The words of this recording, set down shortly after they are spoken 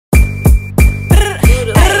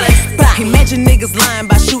niggas lying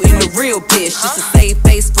by shooting the real bitch. Just to save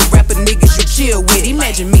face for rapper niggas you chill with.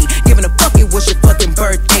 Imagine me giving a fuck it was your fucking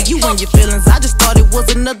birthday. You and your feelings, I just thought it was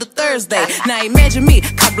another Thursday. Now imagine me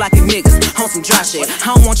cop blocking niggas on some dry shit.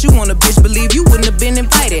 I don't want you on a bitch, believe you wouldn't have been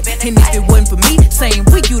invited. And if it wasn't for me, same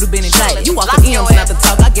week you'd have been indicted. You walk the M's not to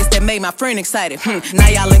talk, I guess that made my friend excited. Now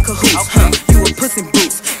y'all in cahoots, you a pussy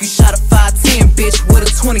boots. You shot a 5'10" bitch with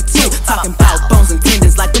a 22. Talking about bones and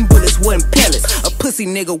tendons like them bullets wasn't pellets. A pussy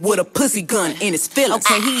nigga with a pussy gun in his feelings.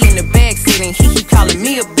 Okay, he in the backseat and he keep calling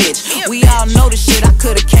me a bitch. We all know the shit I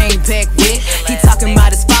could've came back with. He talking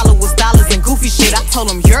about his followers, dollars and goofy shit. I told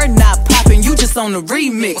him you're not popping, you just on the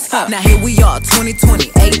remix. Now here we are, 2020,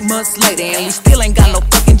 8 months later, and we still ain't got no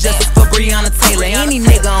fucking justice for Breonna Taylor. Any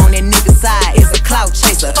nigga on that nigga side is a clout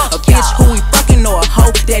chaser. A bitch who he fucking or a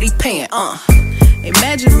hoe that he paying.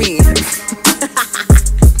 Imagine me.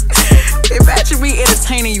 Imagine me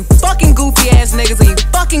entertaining you fucking goofy ass niggas and you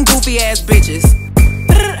fucking goofy ass bitches.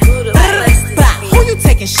 Who you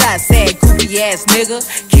taking shots at, goofy ass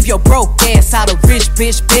nigga? Keep your broke ass out of rich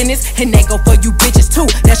bitch business. And that go for you bitches too,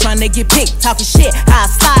 that's trying to get picked. Talking shit, I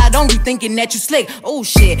slide on you thinking that you slick. Oh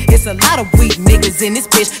shit, it's a lot of weak niggas in this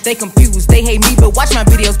bitch. They confused, they hate me, but watch my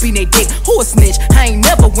videos beat they dick. Who a snitch? I ain't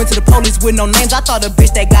never went to the police with no names. I thought a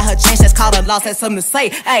bitch that got her chance, that's called a loss, had something to say.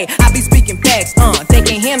 Hey, I be speaking facts, they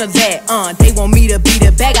can't handle that, they want me to be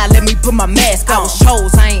the bad guy, let me put my mask on. I was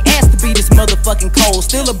chose, I ain't asked to be this motherfucking cold.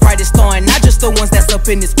 Still the brightest star and not just the ones that's up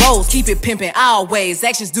in this rose. Keep it pimpin' always,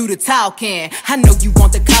 actions do the talking. I know you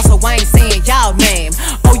want the car, so I ain't saying y'all name.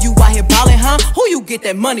 Oh, you out here ballin', huh? Who you get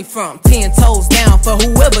that money from? 10 toes down for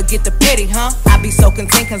whoever get the petty, huh? I be so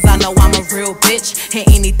content cause I know I'm a real bitch. And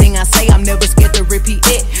anything I say, I'm never scared to repeat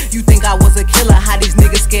it. You think I was a killer, how these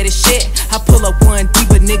niggas scared of shit? I pull up one deep,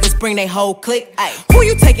 but niggas bring they whole clique. Ay, who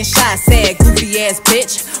you taking shots at, goofy ass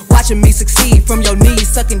bitch? Watching me succeed from your knees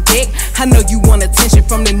sucking dick. I know you want attention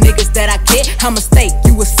from the niggas that I get. I'm a steak,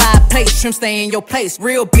 you a side plate, shrimp stay in your place.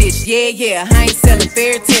 Real bitch, yeah, I ain't selling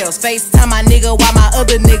fairy tales. FaceTime my nigga while my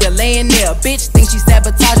other nigga laying there. Bitch think she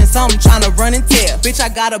sabotaging something, tryna run and tell. Bitch, I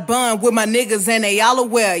got a bun with my niggas and they all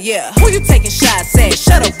aware, yeah. Who you taking shots at?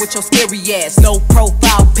 Shut up with your scary ass. No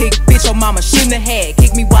profile pic, bitch, your mama shouldn't have had.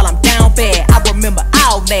 Kick me while I'm down bad, I remember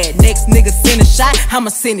all that. Next nigga send a shot, I'ma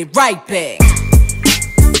send it right back.